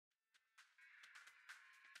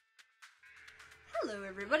Hello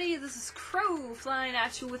everybody, this is Crow flying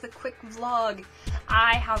at you with a quick vlog.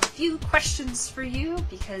 I have a few questions for you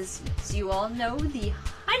because, as you all know, the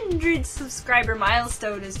 100 subscriber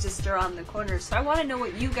milestone is just around the corner, so I want to know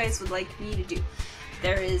what you guys would like me to do. If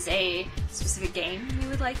there is a specific game you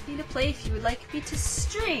would like me to play, if you would like me to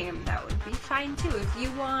stream, that would be fine too. If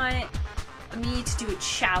you want me to do a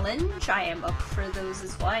challenge, I am up for those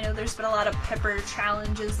as well. I know there's been a lot of pepper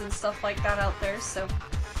challenges and stuff like that out there, so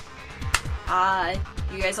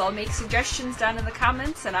you guys all make suggestions down in the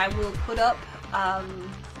comments, and I will put up,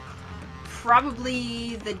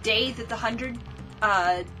 probably the day that the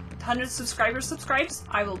 100 subscribers subscribes,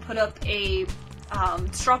 I will put up a,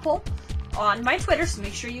 straw poll on my Twitter, so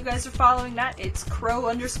make sure you guys are following that. It's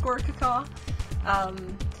crow_cacaw.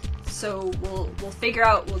 So we'll figure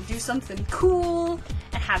out, we'll do something cool,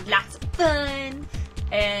 and have lots of fun.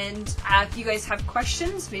 And if you guys have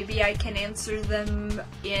questions, maybe I can answer them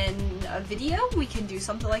in a video. We can do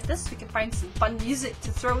something like this. We can find some fun music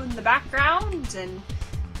to throw in the background and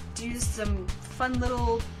do some fun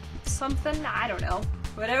little something. I don't know.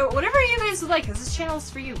 Whatever you guys would like, because this channel is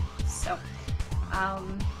for you. So,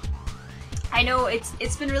 I know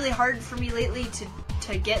it's been really hard for me lately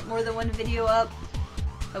to get more than one video up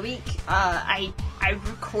a week. I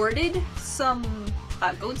recorded some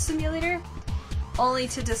Goat Simulator, only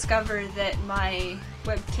to discover that my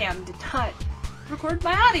webcam did not record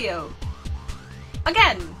my audio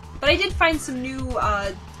again. But I did find some new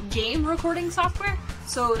game recording software,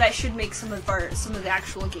 so that should make some of the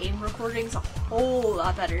actual game recordings a whole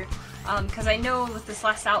lot better. Because I know with this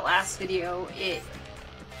last Outlast video,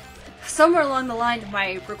 somewhere along the line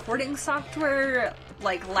my recording software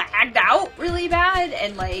like lagged out really bad,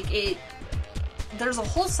 and there's a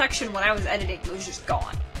whole section when I was editing that was just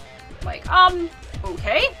gone.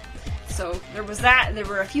 Okay. So there was that. There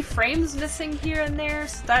were a few frames missing here and there,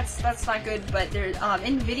 so that's not good. But there,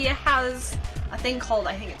 NVIDIA has a thing called,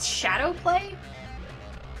 I think it's Shadow Play,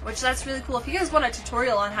 which that's really cool. If you guys want a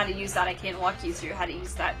tutorial on how to use that, I can walk you through how to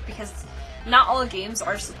use that, because not all games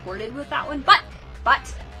are supported with that one.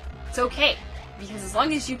 But it's okay, because as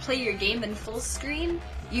long as you play your game in full screen,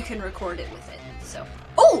 you can record it with it. So.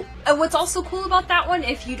 Oh! And what's also cool about that one,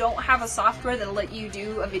 if you don't have a software that'll let you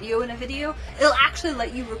do a video in a video, it'll actually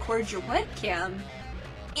let you record your webcam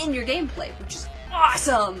in your gameplay, which is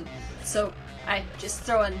awesome! So, I'm just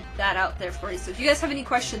throwing that out there for you. So if you guys have any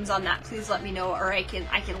questions on that, please let me know, or I can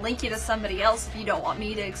link you to somebody else if you don't want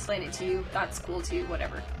me to explain it to you. That's cool too,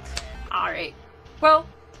 whatever. Alright. Well,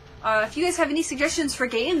 if you guys have any suggestions for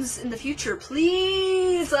games in the future,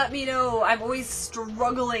 please let me know. I'm always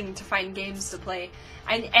struggling to find games to play.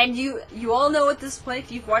 And you all know at this point,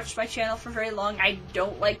 if you've watched my channel for very long, I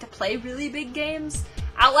don't like to play really big games.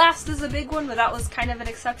 Outlast is a big one, but that was kind of an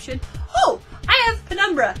exception. Oh! I have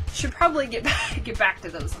Penumbra! Should probably get back to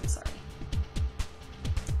those, I'm sorry.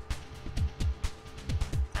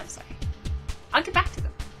 I'll get back to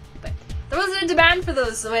them. But there wasn't a demand for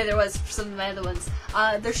those the way there was for some of my other ones.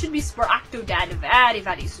 There should be Spore Octodad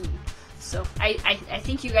very soon. So, I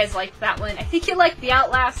think you guys liked that one. I think you liked the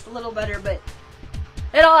Outlast a little better, but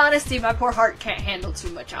in all honesty, my poor heart can't handle too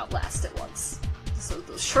much Outlast at once. So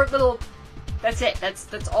those short little, that's it.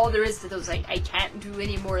 That's all there is to those. I can't do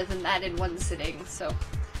any more than that in one sitting. So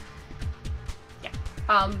yeah.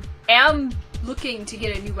 Am looking to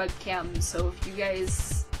get a new webcam. So if you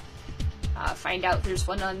guys find out there's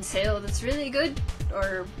one on sale that's really good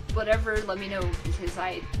or whatever, let me know, because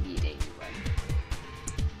I need a new one.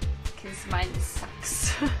 Because mine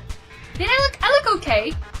sucks. Yeah, I look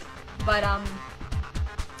okay, but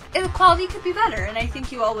the quality could be better, and I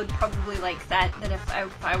think you all would probably like that than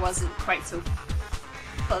if I wasn't quite so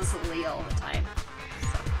fuzzily all the time.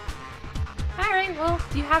 So. Alright, well,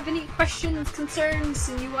 if you have any questions, concerns,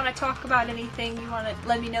 and you want to talk about anything, you want to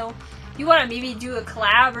let me know. You want to maybe do a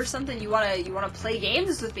collab or something, you want to play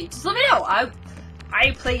games with me, just let me know.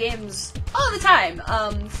 I play games all the time.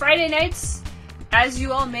 Friday nights, as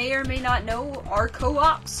you all may or may not know, are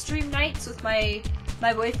co-op stream nights with my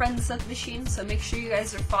boyfriend Seth Machine, so make sure you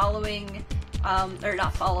guys are following, or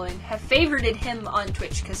not following, have favorited him on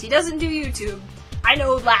Twitch, because he doesn't do YouTube. I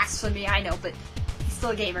know, blasphemy, I know, but he's still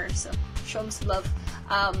a gamer, so show him some love.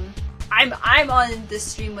 I'm on this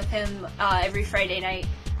stream with him every Friday night.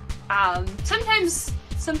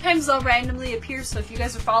 Sometimes I'll randomly appear, so if you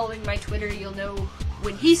guys are following my Twitter, you'll know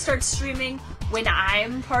when he starts streaming. When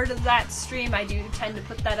I'm part of that stream, I do tend to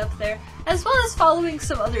put that up there, as well as following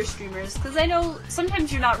some other streamers, because I know sometimes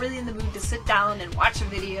you're not really in the mood to sit down and watch a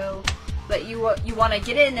video, but you want to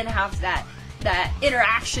get in and have that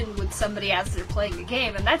interaction with somebody as they're playing a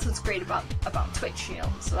game, and that's what's great about Twitch, you know.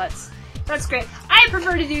 So that's that's great. I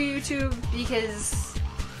prefer to do YouTube because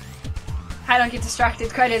I don't get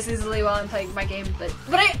distracted quite as easily while I'm playing my game, but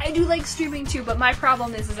I do like streaming too, but my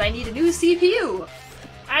problem is I need a new CPU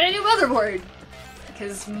and a new motherboard.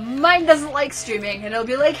 Because mine doesn't like streaming, and it'll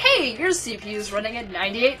be like, hey, your CPU is running at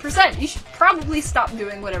 98%. You should probably stop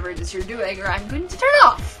doing whatever it is you're doing, or I'm going to turn it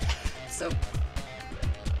off. So,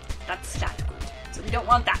 that's not good. So we don't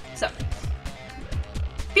want that. So,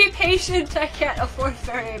 be patient. I can't afford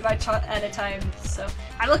very much at a time. So,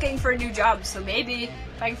 I'm looking for a new job. So maybe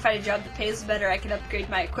if I can find a job that pays better, I can upgrade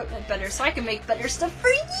my equipment better, so I can make better stuff for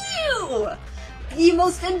you, the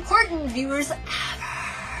most important viewers ever.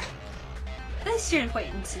 That's your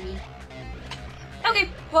important to me. Okay,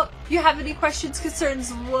 well, if you have any questions,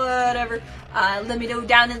 concerns, whatever, let me know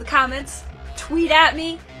down in the comments. Tweet at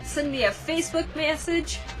me, send me a Facebook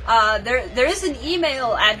message. There is an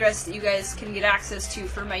email address that you guys can get access to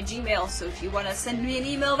for my Gmail, so if you want to send me an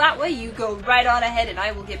email that way, you go right on ahead and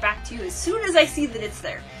I will get back to you as soon as I see that it's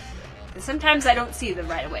there. Because sometimes I don't see them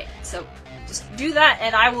right away, so just do that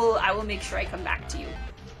and I will make sure I come back to you.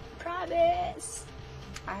 Promise!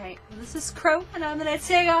 Alright, well, this is Crow, and I'm gonna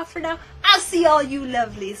take off for now. I'll see all you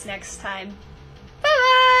lovelies next time.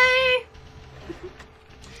 Bye-bye!